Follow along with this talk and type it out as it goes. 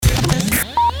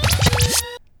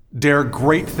Dare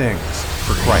great things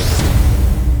for Christ.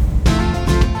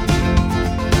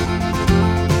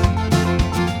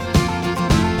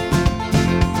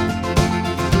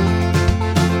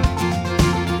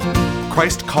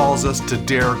 Christ calls us to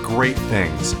dare great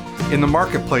things. In the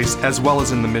marketplace, as well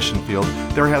as in the mission field,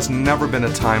 there has never been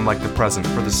a time like the present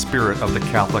for the spirit of the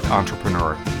Catholic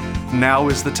entrepreneur. Now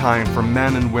is the time for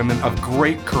men and women of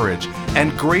great courage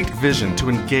and great vision to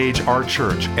engage our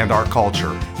church and our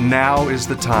culture. Now is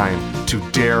the time to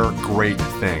dare great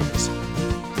things.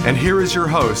 And here is your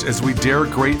host as we dare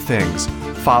great things,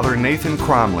 Father Nathan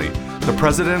Cromly, the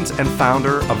president and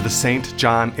founder of the St.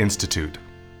 John Institute.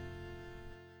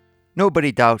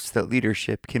 Nobody doubts that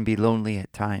leadership can be lonely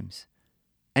at times,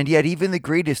 and yet even the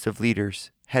greatest of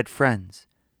leaders had friends.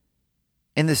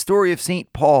 In the story of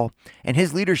St. Paul and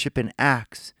his leadership in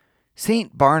Acts,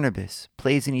 St. Barnabas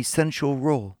plays an essential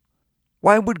role.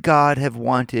 Why would God have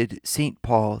wanted St.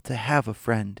 Paul to have a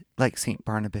friend like St.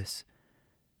 Barnabas?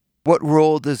 What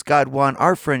role does God want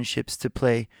our friendships to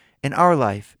play in our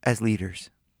life as leaders?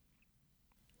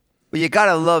 Well, you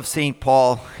gotta love St.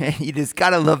 Paul. You just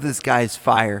gotta love this guy's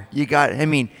fire.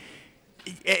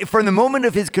 From the moment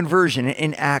of his conversion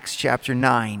in Acts chapter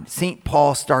 9, St.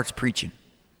 Paul starts preaching.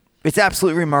 It's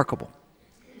absolutely remarkable.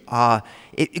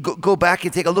 Go back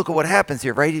and take a look at what happens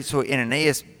here, right? So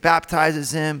Ananias baptizes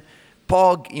him.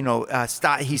 Paul,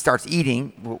 he starts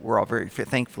eating. We're all very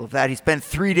thankful of that. He spent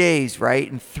 3 days,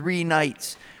 right, and 3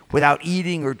 nights without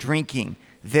eating or drinking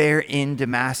there in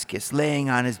Damascus,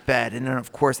 laying on his bed. And then,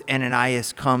 of course,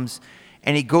 Ananias comes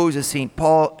and he goes to St.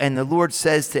 Paul, and the Lord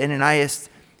says to Ananias,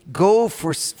 "Go,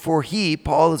 for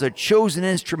Paul is a chosen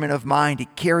instrument of mine to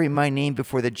carry my name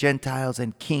before the Gentiles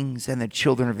and kings and the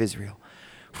children of Israel.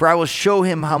 For I will show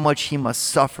him how much he must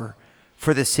suffer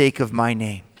for the sake of my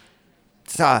name."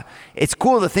 It's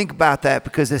cool to think about that,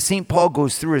 because as St. Paul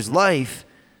goes through his life,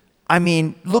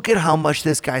 look at how much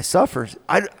this guy suffers.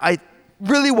 I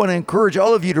really want to encourage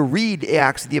all of you to read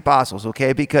Acts of the Apostles,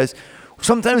 okay? Because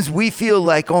sometimes we feel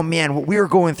like, oh man, what we are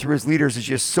going through as leaders is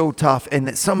just so tough, and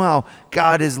that somehow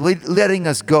God is letting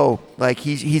us go, like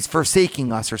he's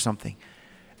forsaking us or something.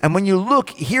 And when you look,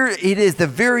 here it is the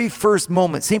very first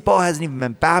moment. St. Paul hasn't even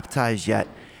been baptized yet,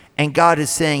 and God is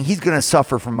saying he's going to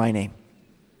suffer for my name.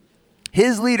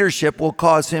 His leadership will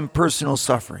cause him personal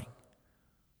suffering.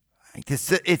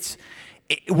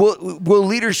 Will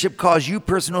leadership cause you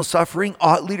personal suffering?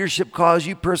 Ought leadership cause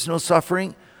you personal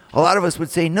suffering? A lot of us would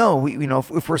say no.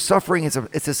 If we're suffering,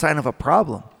 it's a sign of a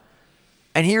problem.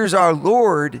 And here's our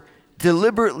Lord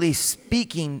deliberately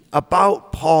speaking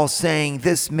about Paul, saying,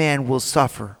 "This man will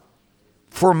suffer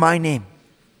for my name."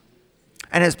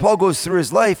 And as Paul goes through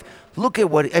his life, look at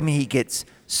he gets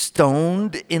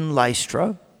stoned in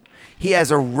Lystra. He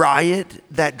has a riot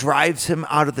that drives him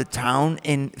out of the town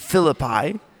in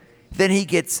Philippi. Then he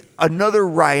gets another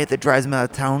riot that drives him out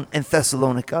of town in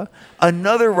Thessalonica.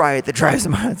 Another riot that drives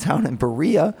him out of town in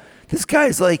Berea. This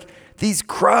guy's like, these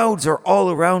crowds are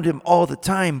all around him all the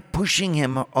time, pushing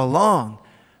him along.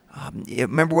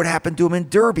 Remember what happened to him in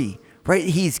Derbe, right?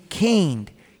 He's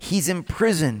caned, he's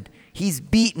imprisoned, he's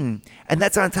beaten, and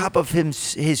that's on top of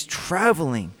his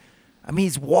traveling.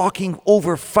 He's walking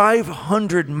over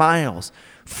 500 miles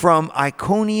from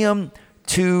Iconium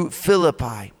to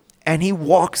Philippi. And he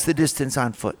walks the distance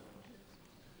on foot.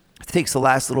 It takes the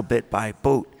last little bit by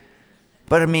boat.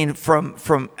 But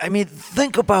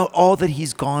think about all that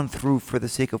he's gone through for the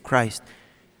sake of Christ.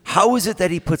 How is it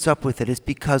that he puts up with it? It's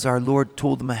because our Lord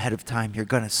told him ahead of time, you're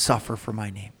going to suffer for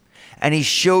my name. And he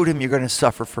showed him, you're going to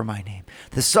suffer for my name.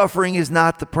 The suffering is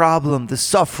not the problem. The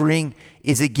suffering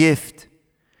is a gift.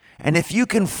 And if you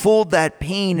can fold that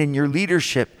pain in your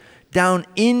leadership down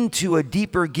into a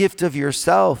deeper gift of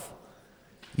yourself,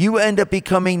 you end up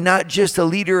becoming not just a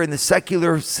leader in the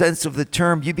secular sense of the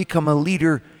term, you become a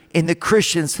leader in the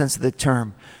Christian sense of the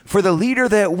term. For the leader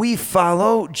that we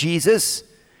follow, Jesus,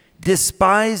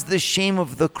 despised the shame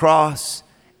of the cross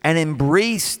and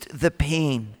embraced the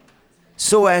pain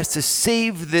so as to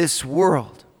save this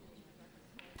world.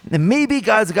 And maybe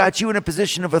God's got you in a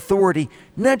position of authority,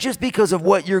 not just because of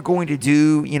what you're going to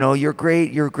do. You're a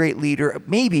great leader.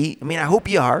 Maybe, I hope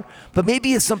you are, but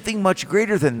maybe it's something much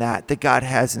greater than that God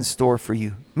has in store for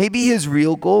you. Maybe his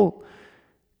real goal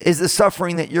is the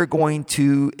suffering that you're going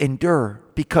to endure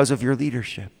because of your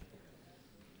leadership.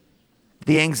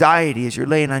 The anxiety as you're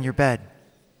laying on your bed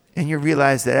and you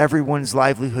realize that everyone's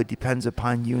livelihood depends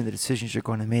upon you and the decisions you're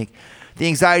going to make. The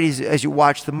anxieties as you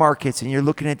watch the markets and you're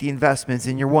looking at the investments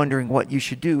and you're wondering what you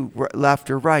should do, left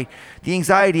or right. The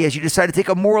anxiety as you decide to take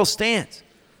a moral stance.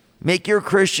 Make your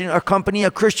company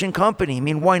a Christian company.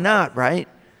 Why not, right?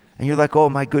 And you're like, oh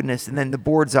my goodness. And then the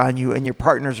board's on you, and your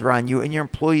partners are on you, and your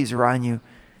employees are on you.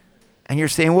 And you're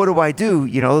saying, what do I do?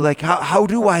 Like how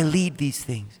do I lead these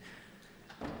things?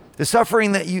 The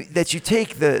suffering that you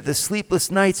take, the sleepless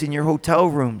nights in your hotel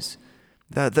rooms,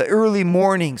 the early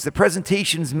mornings, the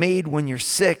presentations made when you're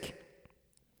sick,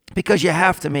 because you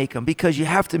have to make them, because you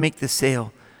have to make the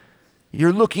sale.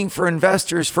 You're looking for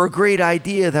investors for a great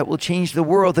idea that will change the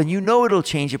world, and it'll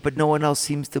change it, but no one else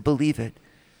seems to believe it.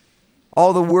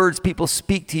 All the words people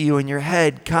speak to you in your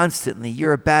head constantly.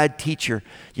 You're a bad teacher.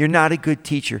 You're not a good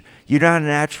teacher. You're not a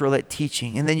natural at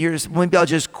teaching. And then maybe I'll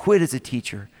just quit as a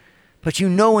teacher. But you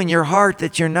know in your heart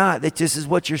that you're not, that this is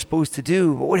what you're supposed to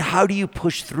do. How do you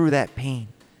push through that pain?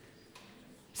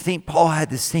 St. Paul had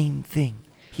the same thing.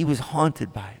 He was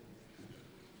haunted by it.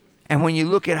 And when you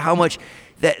look at how much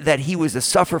that he was a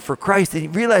sufferer for Christ, and he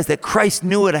realized that Christ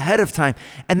knew it ahead of time,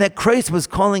 and that Christ was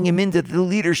calling him into the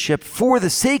leadership for the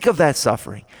sake of that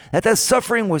suffering, that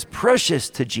suffering was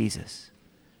precious to Jesus.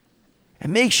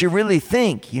 It makes you really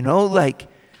think, like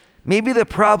maybe the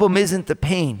problem isn't the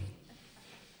pain.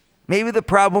 Maybe the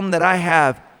problem that I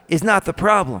have is not the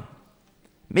problem.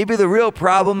 Maybe the real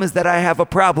problem is that I have a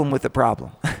problem with the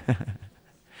problem.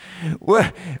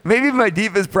 Well, maybe my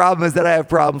deepest problem is that I have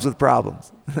problems with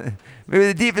problems. Maybe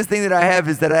the deepest thing that I have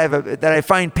is that I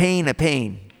find pain a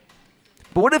pain.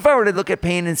 But what if I were to look at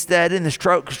pain instead and the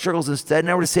struggles instead,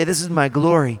 and I were to say, this is my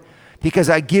glory because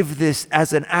I give this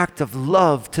as an act of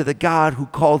love to the God who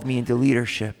called me into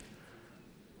leadership?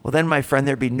 Well, then, my friend,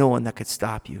 there'd be no one that could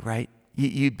stop you, right?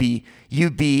 You'd be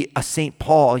a St.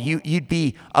 Paul. You'd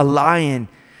be a lion.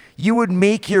 You would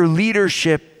make your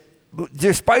leadership,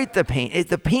 despite the pain.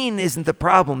 The pain isn't the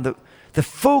problem. The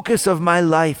focus of my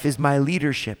life is my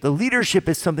leadership. The leadership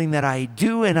is something that I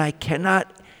do, and I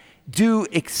cannot do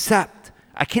except.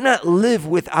 I cannot live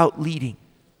without leading.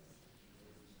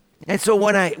 And so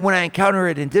when I encounter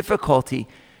it in difficulty,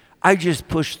 I just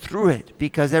push through it,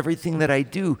 because everything that I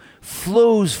do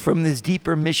flows from this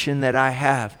deeper mission that I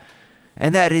have.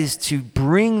 And that is to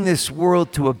bring this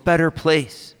world to a better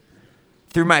place.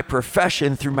 Through my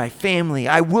profession, through my family,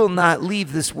 I will not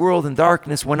leave this world in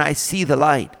darkness when I see the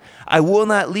light. I will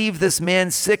not leave this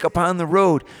man sick upon the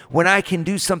road when I can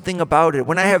do something about it,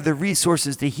 when I have the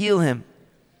resources to heal him.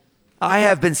 I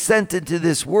have been sent into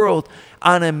this world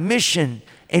on a mission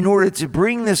in order to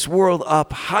bring this world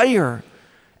up higher.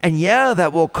 And yeah,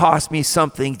 that will cost me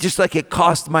something, just like it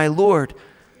cost my Lord.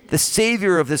 The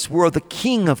Savior of this world, the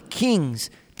King of Kings,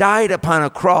 died upon a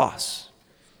cross.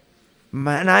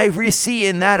 And I see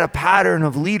in that a pattern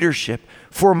of leadership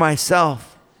for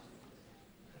myself.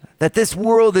 That this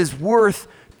world is worth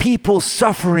people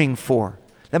suffering for.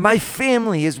 That my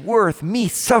family is worth me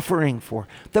suffering for.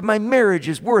 That my marriage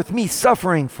is worth me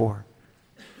suffering for.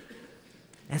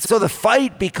 And so the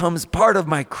fight becomes part of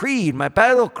my creed, my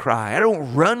battle cry. I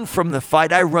don't run from the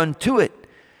fight, I run to it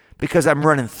because I'm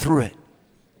running through it.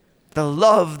 The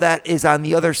love that is on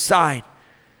the other side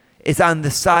is on the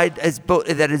side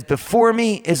that is before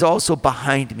me, is also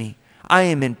behind me. I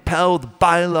am impelled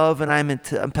by love, and I'm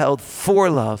impelled for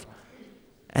love.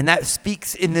 And that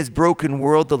speaks in this broken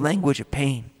world the language of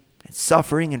pain and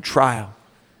suffering and trial.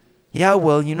 Yeah,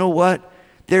 well, you know what?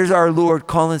 There's our Lord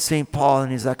calling St. Paul,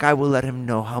 and he's like, I will let him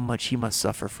know how much he must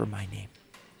suffer for my name.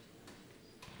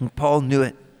 And Paul knew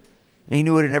it. And he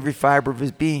knew it in every fiber of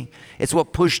his being. It's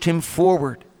what pushed him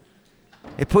forward.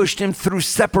 It pushed him through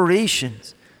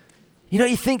separations.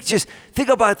 You think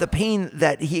about the pain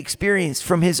that he experienced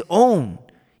from his own.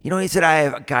 He said, I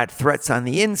have got threats on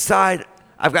the inside.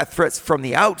 I've got threats from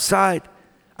the outside.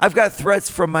 I've got threats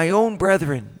from my own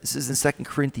brethren. This is in 2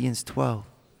 Corinthians 12.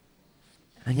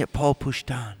 And yet Paul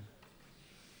pushed on.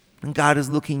 And God is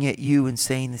looking at you and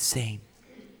saying the same.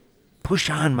 Push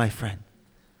on, my friend.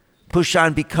 Push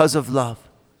on because of love.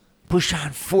 Push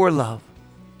on for love.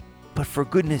 But for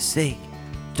goodness sake,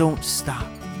 don't stop.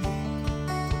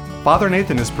 Father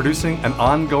Nathan is producing an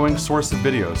ongoing source of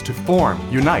videos to form,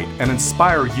 unite, and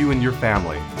inspire you and your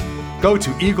family. Go to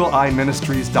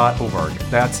eagleeyeministries.org.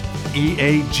 That's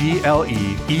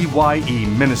EAGLEEYE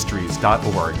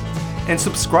ministries.org. And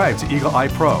subscribe to Eagle Eye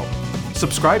Pro.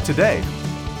 Subscribe today.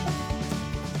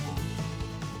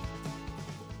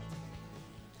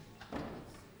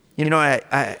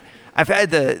 I've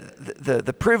had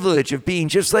the privilege of being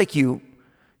just like you,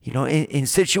 in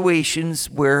situations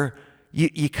where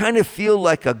you kind of feel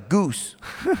like a goose.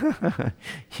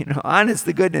 Honest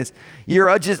to goodness,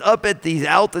 you're just up at these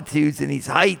altitudes and these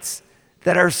heights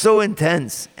that are so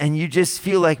intense, and you just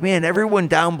feel like, man, everyone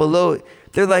down below,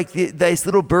 they're like these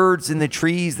little birds in the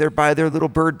trees. They're by their little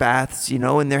bird baths,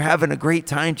 and they're having a great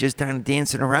time just kind of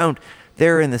dancing around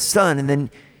there in the sun. And then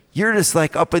You're just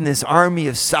like up in this army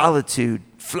of solitude,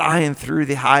 flying through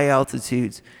the high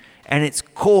altitudes, and it's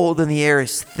cold and the air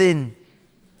is thin,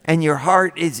 and your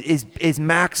heart is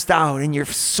maxed out, and you're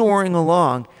soaring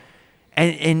along,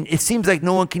 and it seems like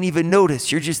no one can even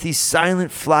notice. You're just these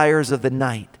silent flyers of the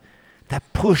night that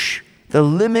push the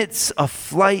limits of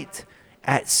flight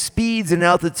at speeds and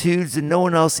altitudes that no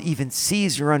one else even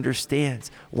sees or understands.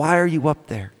 Why are you up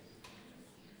there?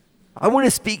 I want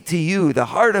to speak to you, the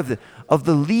heart of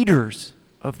the leaders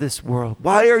of this world.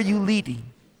 Why are you leading?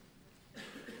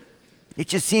 It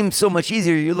just seems so much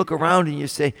easier. You look around and you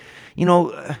say,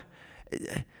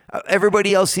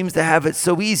 everybody else seems to have it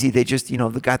so easy. They just, they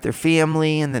got their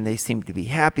family, and then they seem to be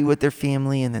happy with their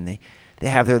family, and then they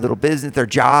have their little business, their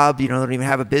job. They don't even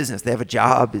have a business. They have a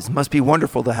job. It must be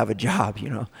wonderful to have a job.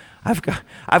 I've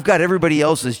got everybody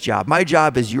else's job. My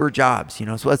job is your jobs.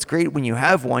 So that's great when you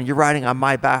have one. You're riding on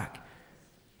my back.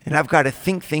 And I've got to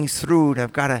think things through, and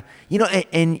I've got to,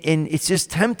 and it's just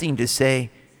tempting to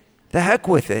say, the heck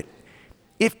with it.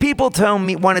 If people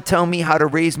want to tell me how to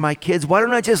raise my kids, why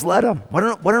don't I just let them? Why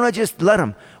don't I just let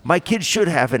them? My kids should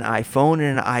have an iPhone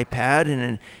and an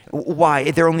iPad, why?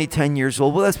 They're only 10 years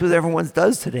old. Well, that's what everyone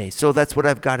does today. So that's what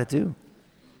I've got to do.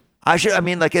 My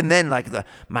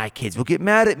kids will get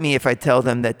mad at me if I tell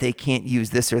them that they can't use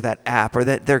this or that app, or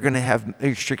that they're going to have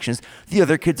restrictions. The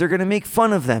other kids are going to make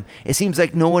fun of them. It seems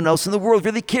like no one else in the world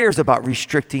really cares about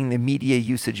restricting the media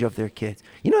usage of their kids.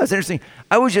 It's interesting.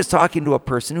 I was just talking to a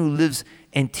person who lives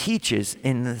and teaches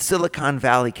in Silicon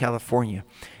Valley, California.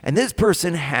 And this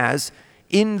person has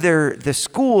in the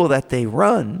school that they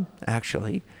run,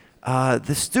 actually,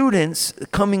 the students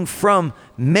coming from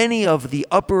many of the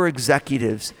upper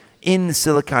executives in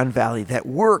Silicon Valley that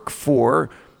work for,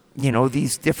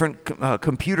 these different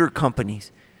computer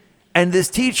companies. And this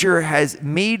teacher has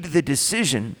made the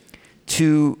decision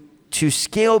to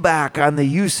scale back on the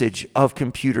usage of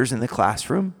computers in the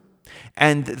classroom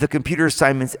and the computer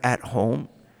assignments at home.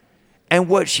 And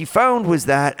what she found was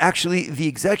that actually the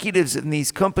executives in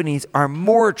these companies are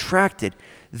more attracted.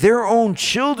 Their own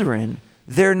children,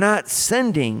 they're not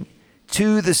sending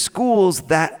to the schools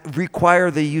that require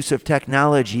the use of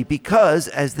technology because,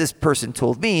 as this person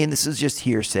told me, and this is just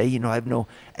hearsay, I have no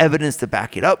evidence to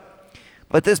back it up,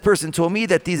 but this person told me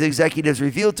that these executives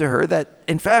revealed to her that,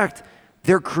 in fact,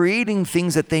 they're creating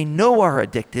things that they know are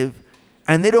addictive,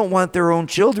 and they don't want their own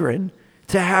children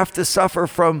to have to suffer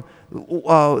from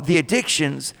the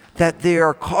addictions that they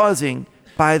are causing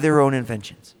by their own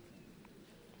inventions.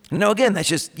 Now, again, that's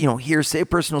just, hearsay,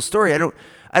 personal story.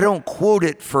 I don't quote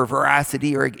it for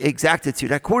veracity or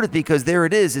exactitude. I quote it because there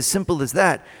it is, as simple as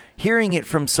that. Hearing it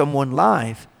from someone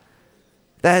live,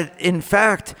 that in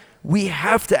fact, we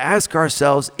have to ask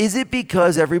ourselves, is it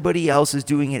because everybody else is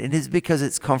doing it, and is it because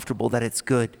it's comfortable that it's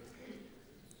good?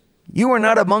 You are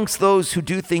not amongst those who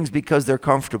do things because they're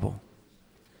comfortable.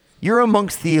 You're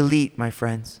amongst the elite, my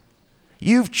friends.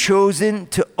 You've chosen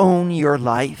to own your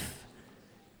life.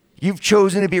 You've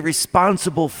chosen to be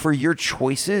responsible for your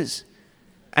choices.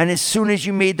 And as soon as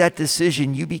you made that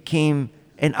decision, you became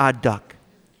an odd duck.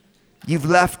 You've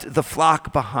left the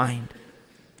flock behind.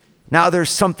 Now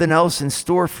there's something else in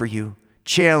store for you.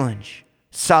 Challenge,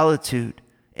 solitude,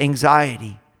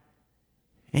 anxiety.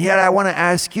 And yet I want to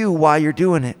ask you why you're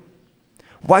doing it.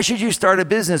 Why should you start a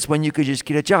business when you could just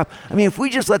get a job? If we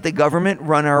just let the government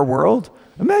run our world,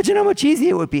 imagine how much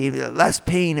easier it would be, less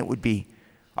pain it would be.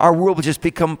 Our world will just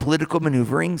become political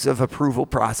maneuverings of approval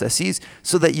processes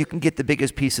so that you can get the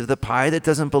biggest piece of the pie that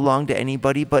doesn't belong to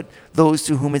anybody but those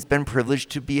to whom it's been privileged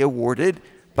to be awarded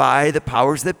by the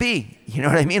powers that be. You know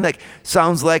what I mean?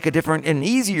 Sounds like a different and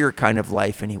easier kind of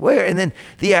life anyway. And then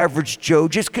the average Joe,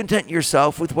 just content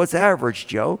yourself with what's average,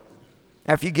 Joe.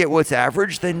 After you get what's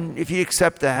average, then if you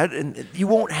accept that, and you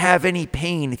won't have any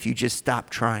pain if you just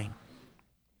stop trying.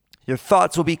 Your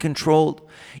thoughts will be controlled.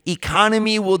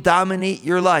 Economy will dominate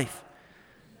your life.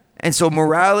 And so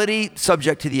morality,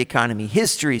 subject to the economy.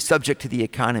 History, subject to the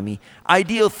economy.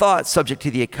 Ideal thoughts, subject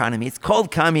to the economy. It's called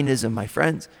communism, my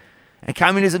friends. And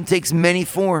communism takes many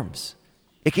forms.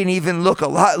 It can even look a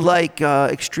lot like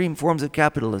extreme forms of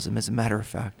capitalism, as a matter of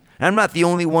fact. And I'm not the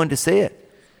only one to say it.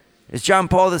 It's John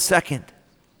Paul II,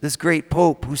 this great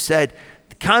pope, who said,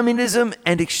 communism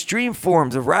and extreme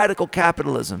forms of radical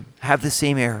capitalism have the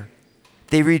same error.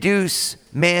 They reduce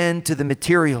man to the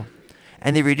material,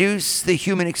 and they reduce the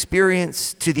human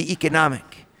experience to the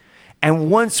economic. And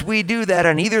once we do that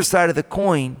on either side of the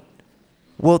coin,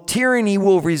 well, tyranny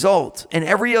will result, and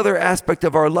every other aspect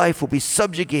of our life will be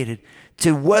subjugated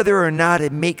to whether or not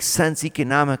it makes sense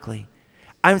economically.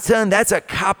 I'm saying that's a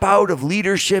cop-out of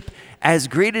leadership as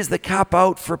great as the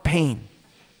cop-out for pain.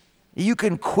 You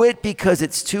can quit because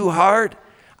it's too hard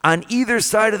on either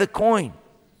side of the coin.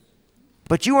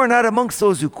 But you are not amongst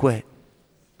those who quit.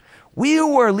 We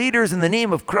who are leaders in the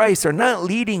name of Christ are not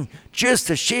leading just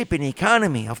to shape an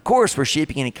economy. Of course, we're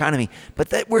shaping an economy, but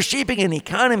that we're shaping an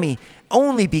economy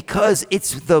only because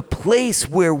it's the place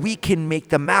where we can make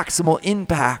the maximal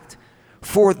impact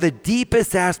for the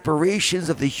deepest aspirations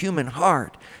of the human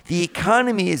heart. The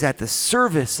economy is at the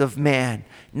service of man,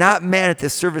 not man at the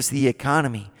service of the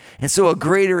economy. And so a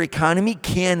greater economy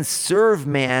can serve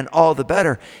man all the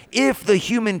better if the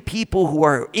human people who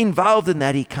are involved in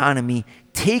that economy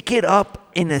take it up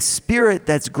in a spirit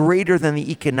that's greater than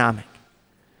the economic.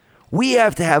 We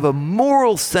have to have a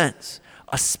moral sense,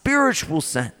 a spiritual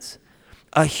sense,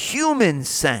 a human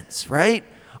sense, right?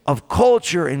 Of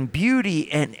culture and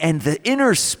beauty and the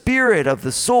inner spirit of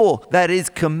the soul that is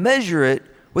commensurate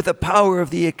with the power of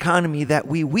the economy that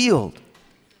we wield.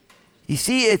 You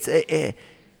see,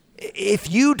 if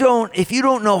you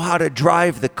don't know how to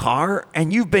drive the car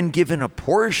and you've been given a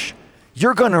Porsche,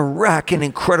 you're going to wreck an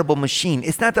incredible machine.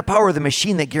 It's not the power of the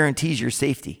machine that guarantees your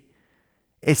safety.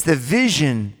 It's the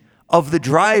vision of the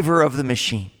driver of the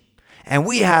machine. And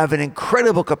we have an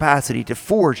incredible capacity to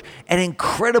forge an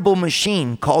incredible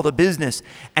machine called a business,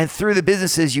 and through the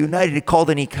businesses united called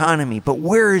an economy. But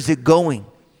where is it going?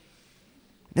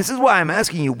 This is why I'm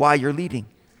asking you why you're leading.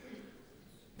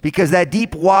 Because that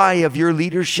deep why of your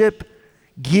leadership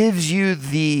gives you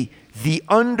the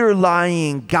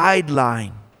underlying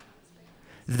guideline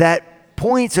that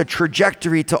points a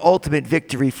trajectory to ultimate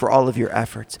victory for all of your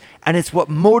efforts. And it's what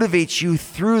motivates you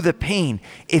through the pain.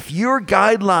 If your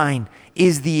guideline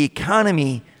is the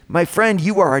economy, my friend,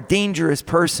 you are a dangerous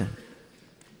person.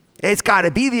 It's got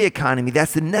to be the economy.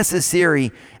 That's the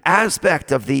necessary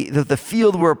aspect of the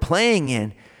field we're playing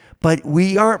in. But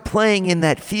we aren't playing in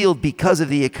that field because of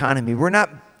the economy. We're not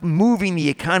moving the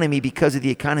economy because of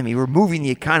the economy. We're moving the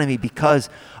economy because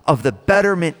of the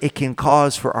betterment it can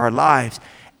cause for our lives.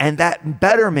 And that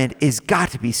betterment is got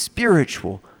to be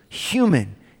spiritual,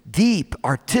 human, deep,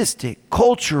 artistic,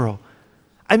 cultural.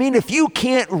 I mean, if you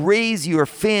can't raise your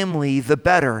family the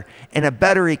better in a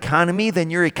better economy, then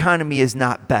your economy is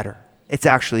not better. It's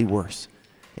actually worse.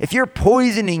 If you're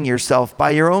poisoning yourself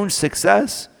by your own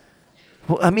success,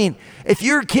 well, I mean, if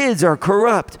your kids are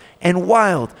corrupt and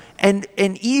wild and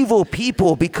evil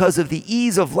people because of the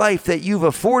ease of life that you've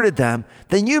afforded them,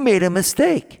 then you made a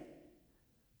mistake.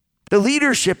 The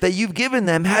leadership that you've given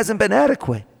them hasn't been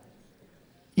adequate.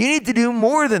 You need to do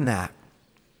more than that.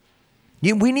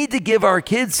 We need to give our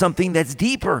kids something that's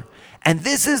deeper. And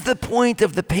this is the point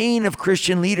of the pain of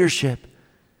Christian leadership.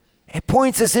 It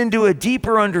points us into a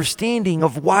deeper understanding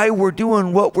of why we're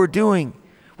doing what we're doing.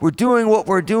 We're doing what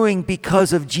we're doing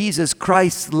because of Jesus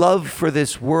Christ's love for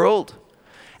this world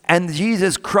and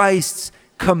Jesus Christ's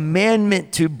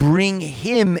commandment to bring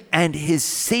him and his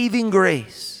saving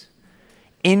grace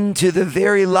into the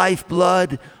very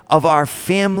lifeblood of our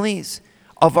families,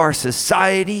 of our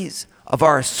societies, of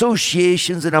our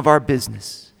associations, and of our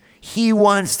business. He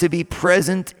wants to be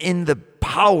present in the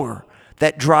power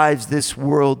that drives this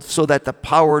world so that the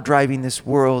power driving this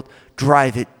world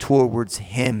drive it towards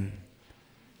him.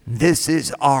 This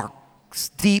is our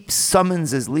deep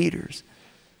summons as leaders.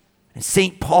 And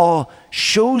St. Paul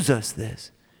shows us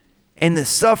this in the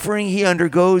suffering he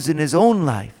undergoes in his own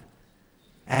life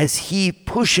as he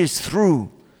pushes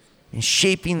through in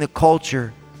shaping the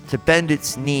culture to bend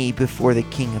its knee before the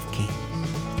King of Kings.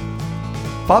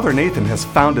 Father Nathan has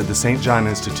founded the St. John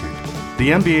Institute, the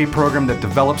MBA program that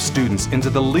develops students into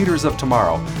the leaders of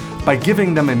tomorrow by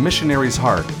giving them a missionary's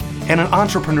heart and an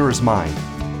entrepreneur's mind.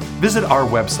 Visit our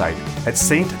website at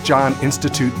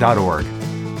stjohninstitute.org.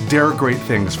 Dare great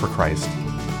things for Christ.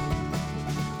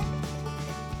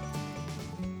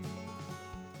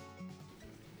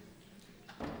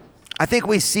 I think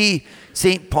we see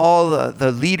St. Paul,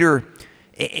 the leader,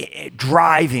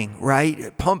 driving,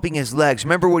 right? Pumping his legs.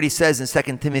 Remember what he says in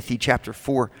 2 Timothy chapter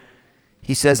 4.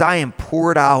 He says, I am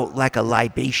poured out like a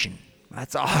libation.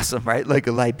 That's awesome, right? Like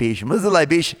a libation. What is a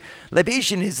libation?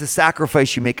 Libation is the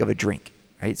sacrifice you make of a drink,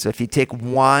 right? So if you take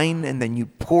wine and then you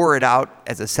pour it out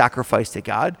as a sacrifice to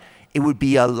God, it would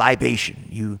be a libation.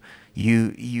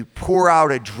 You pour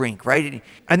out a drink, right?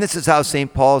 And this is how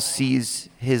St. Paul sees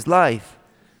his life.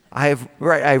 I've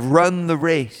run the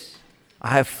race.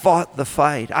 I have fought the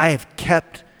fight. I have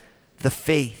kept the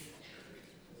faith.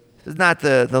 This is not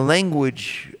the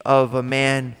language of a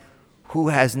man who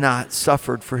has not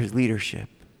suffered for his leadership.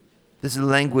 This is the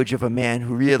language of a man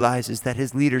who realizes that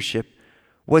his leadership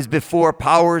was before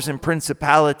powers and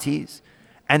principalities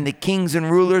and the kings and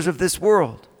rulers of this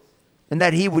world, and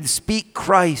that he would speak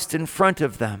Christ in front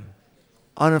of them.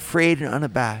 unafraid and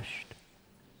unabashed.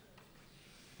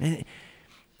 And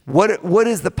what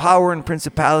is the power and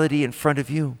principality in front of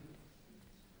you?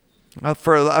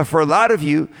 For a lot of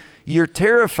you, you're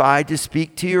terrified to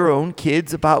speak to your own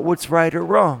kids about what's right or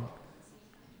wrong.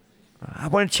 I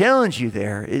want to challenge you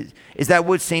there. Is that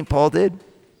what St. Paul did?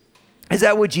 Is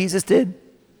that what Jesus did?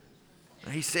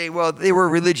 You say, well, they were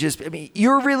religious. I mean,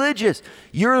 you're religious.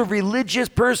 You're a religious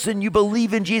person. You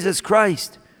believe in Jesus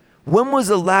Christ. When was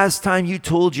the last time you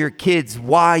told your kids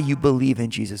why you believe in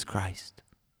Jesus Christ?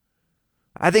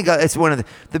 I think it's one of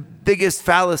the biggest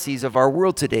fallacies of our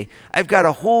world today. I've got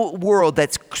a whole world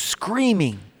that's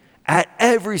screaming at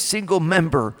every single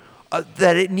member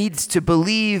that it needs to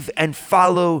believe and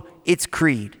follow its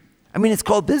creed. I mean, it's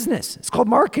called business. It's called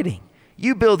marketing.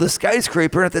 You build a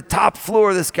skyscraper, and at the top floor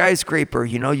of the skyscraper,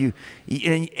 you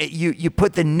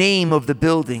put the name of the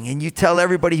building, and you tell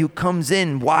everybody who comes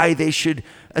in why they should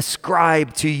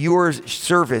ascribe to your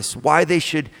service, why they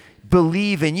should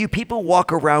believe in you. People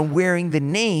walk around wearing the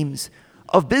names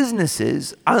of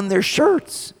businesses on their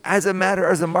shirts as a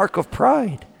mark of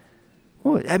pride.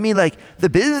 I mean, like, the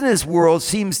business world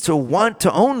seems to want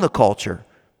to own the culture.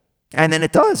 And then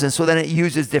it does. And so then it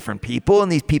uses different people,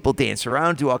 and these people dance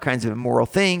around, do all kinds of immoral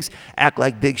things, act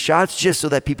like big shots just so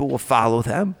that people will follow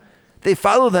them. They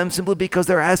follow them simply because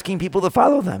they're asking people to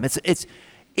follow them.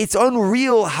 It's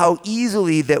unreal how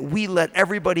easily that we let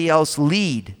everybody else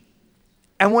lead.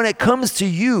 And when it comes to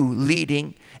you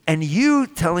leading and you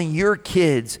telling your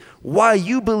kids why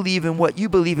you believe in what you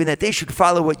believe in, that they should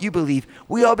follow what you believe,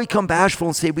 we all become bashful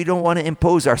and say we don't want to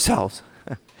impose ourselves.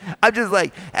 I'm just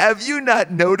like, have you not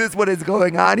noticed what is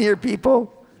going on here,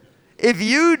 people? If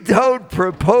you don't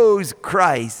propose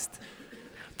Christ,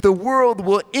 the world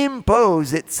will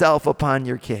impose itself upon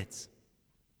your kids.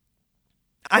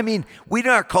 I mean, we're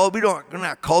not called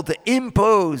to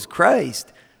impose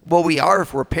Christ. Well, we are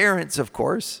if we're parents, of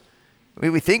course. I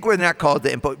mean, we think we're not called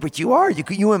to impose, but you are.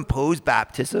 You impose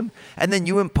baptism, and then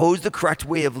you impose the correct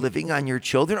way of living on your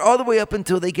children all the way up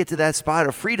until they get to that spot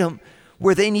of freedom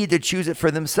where they need to choose it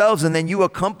for themselves, and then you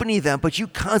accompany them, but you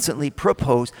constantly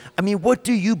propose. I mean, what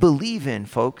do you believe in,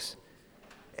 folks?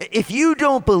 If you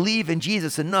don't believe in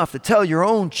Jesus enough to tell your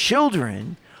own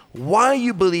children why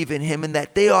you believe in him and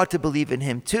that they ought to believe in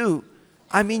him too,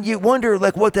 I mean, you wonder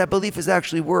like what that belief is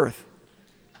actually worth.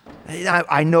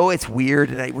 I know it's weird,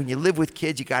 and when you live with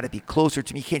kids, you got to be closer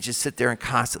to them. You can't just sit there and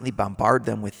constantly bombard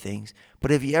them with things.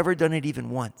 But have you ever done it even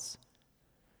once?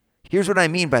 Here's what I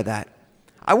mean by that.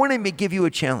 I want to give you a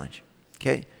challenge,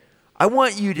 okay? I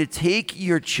want you to take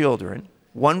your children,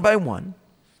 one by one,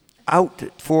 out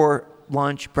for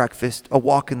lunch, breakfast, a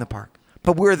walk in the park.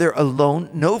 But where they're alone,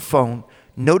 no phone,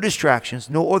 no distractions,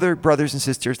 no other brothers and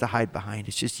sisters to hide behind.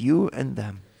 It's just you and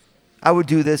them. I would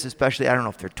do this, especially, I don't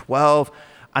know if they're 12,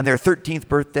 on their 13th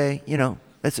birthday,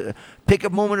 pick a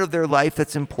moment of their life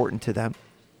that's important to them.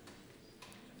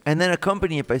 And then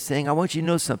accompany it by saying, I want you to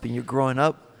know something. You're growing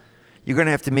up. You're going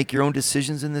to have to make your own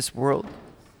decisions in this world.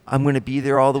 I'm going to be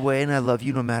there all the way, and I love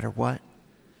you no matter what.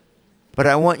 But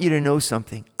I want you to know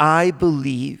something. I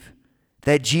believe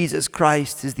that Jesus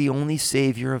Christ is the only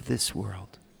Savior of this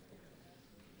world.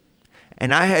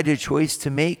 And I had a choice to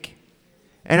make,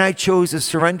 and I chose to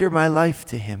surrender my life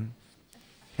to him.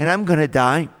 And I'm going to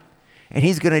die, and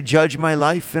he's going to judge my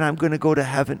life, and I'm going to go to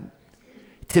heaven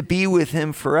to be with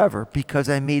him forever because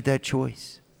I made that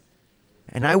choice.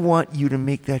 And I want you to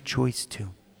make that choice too.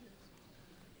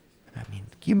 I mean,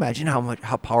 can you imagine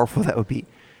how powerful that would be?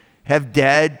 Have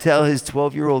dad tell his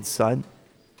 12-year-old son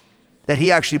that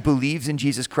he actually believes in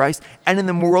Jesus Christ and in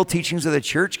the moral teachings of the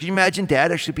church. Can you imagine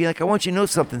dad actually being like, I want you to know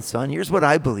something, son. Here's what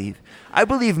I believe. I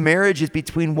believe marriage is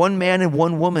between one man and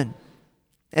one woman.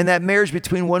 And that marriage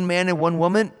between one man and one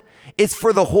woman, it's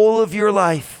for the whole of your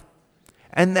life.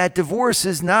 And that divorce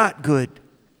is not good.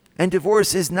 And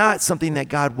divorce is not something that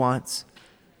God wants.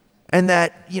 And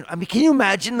that, can you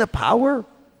imagine the power?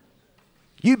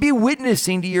 You'd be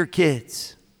witnessing to your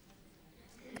kids.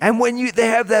 And when they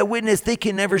have that witness, they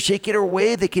can never shake it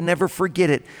away. They can never forget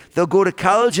it. They'll go to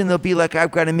college and they'll be like,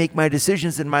 I've got to make my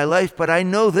decisions in my life. But I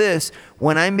know this,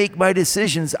 when I make my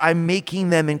decisions, I'm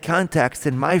making them in context.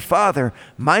 And my father,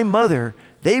 my mother,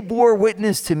 they bore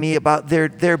witness to me about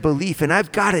their belief. And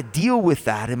I've got to deal with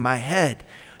that in my head,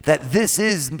 that this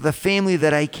is the family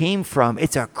that I came from.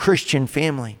 It's a Christian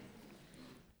family.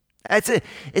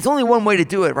 It's only one way to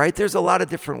do it, right? There's a lot of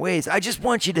different ways. I just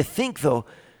want you to think, though,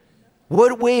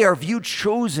 what way have you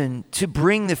chosen to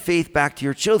bring the faith back to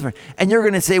your children? And you're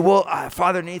going to say, well,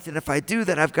 Father Nathan, if I do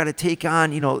that, I've got to take on,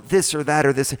 this or that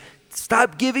or this.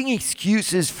 Stop giving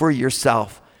excuses for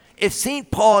yourself. if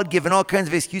St. Paul had given all kinds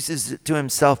of excuses to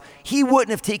himself, he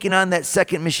wouldn't have taken on that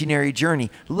second missionary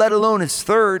journey, let alone his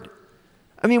third.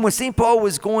 I mean, when St. Paul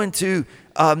was going to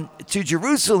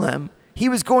Jerusalem, he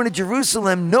was going to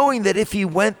Jerusalem knowing that if he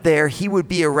went there, he would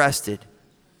be arrested.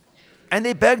 And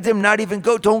they begged him not even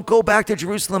go. Don't go back to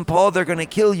Jerusalem, Paul. They're going to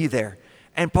kill you there.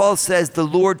 And Paul says, the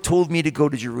Lord told me to go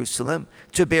to Jerusalem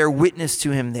to bear witness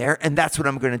to him there, and that's what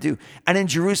I'm going to do. And in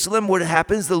Jerusalem, what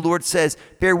happens? The Lord says,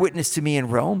 bear witness to me in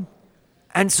Rome.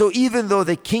 And so even though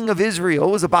the king of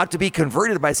Israel was about to be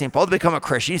converted by St. Paul to become a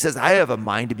Christian, he says, I have a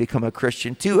mind to become a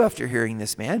Christian too after hearing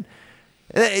this man.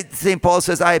 St. Paul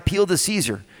says, I appeal to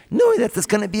Caesar, knowing that that's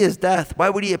going to be his death. Why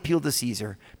would he appeal to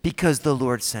Caesar? Because the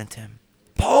Lord sent him.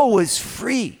 Paul was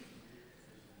free.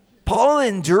 Paul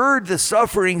endured the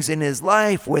sufferings in his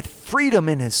life with freedom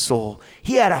in his soul.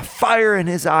 He had a fire in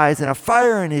his eyes and a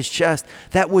fire in his chest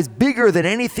that was bigger than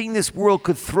anything this world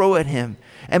could throw at him.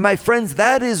 And my friends,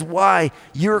 that is why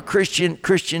your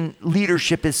Christian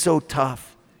leadership is so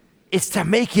tough. It's to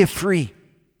make you free.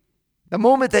 The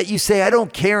moment that you say, I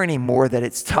don't care anymore, that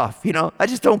it's tough. I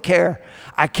just don't care.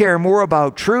 I care more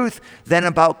about truth than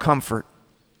about comfort.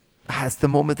 That's the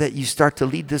moment that you start to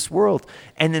lead this world.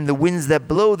 And then the winds that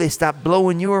blow, they stop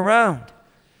blowing you around.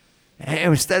 And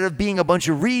instead of being a bunch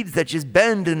of reeds that just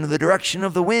bend in the direction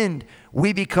of the wind,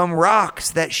 we become rocks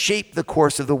that shape the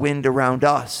course of the wind around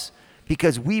us,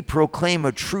 because we proclaim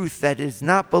a truth that does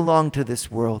not belong to this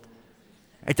world.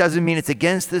 It doesn't mean it's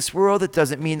against this world. It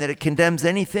doesn't mean that it condemns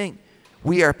anything.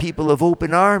 We are people of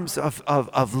open arms,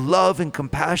 of love and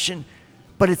compassion.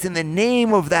 But it's in the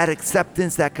name of that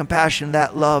acceptance, that compassion,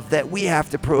 that love, that we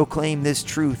have to proclaim this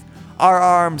truth. Our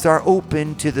arms are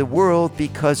open to the world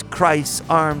because Christ's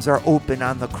arms are open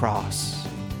on the cross.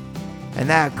 And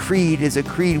that creed is a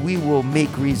creed we will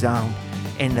make resound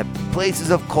in the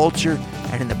places of culture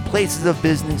and in the places of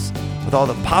business with all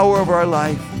the power of our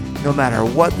life, no matter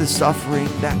what the suffering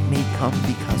that may come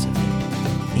because of it.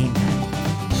 Amen.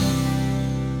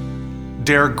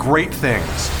 Dare great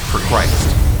things for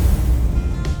Christ.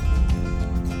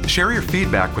 Share your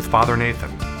feedback with Father Nathan.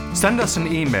 Send us an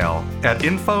email at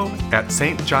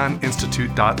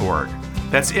info@stjohninstitute.org.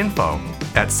 That's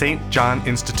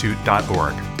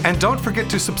info@stjohninstitute.org. And don't forget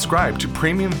to subscribe to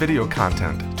premium video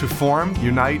content to form,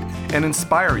 unite, and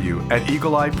inspire you at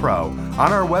Eagle Eye Pro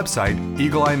on our website,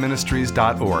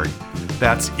 eagleeyeministries.org.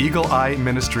 That's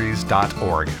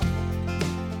eagleeyeministries.org.